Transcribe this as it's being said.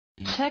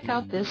Check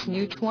out this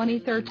new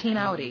 2013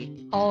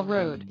 Audi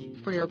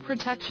allroad. For your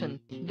protection,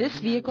 this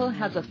vehicle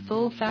has a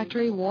full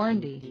factory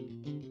warranty.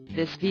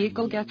 This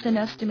vehicle gets an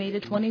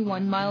estimated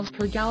 21 miles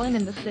per gallon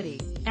in the city,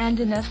 and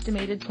an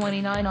estimated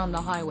 29 on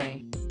the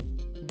highway.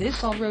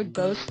 This allroad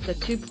boasts a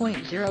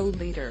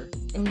 2.0-liter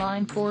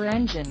inline-4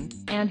 engine,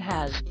 and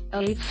has a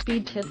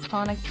 8-speed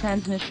Tiptronic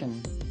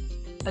transmission.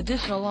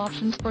 Additional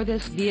options for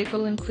this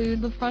vehicle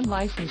include the front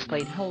license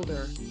plate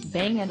holder,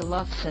 Bang &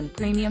 Olufsen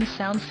premium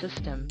sound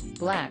system,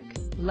 black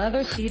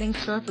leather seating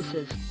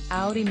surfaces,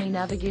 Audi Me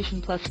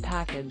Navigation Plus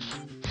package,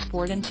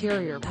 Sport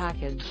Interior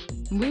package,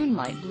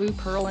 Moonlight Blue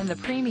Pearl and the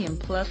Premium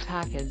Plus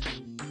package.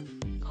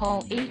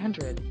 Call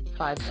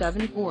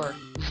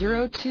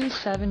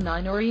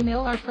 800-574-0279 or email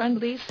our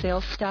friendly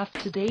sales staff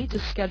today to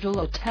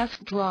schedule a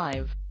test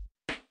drive.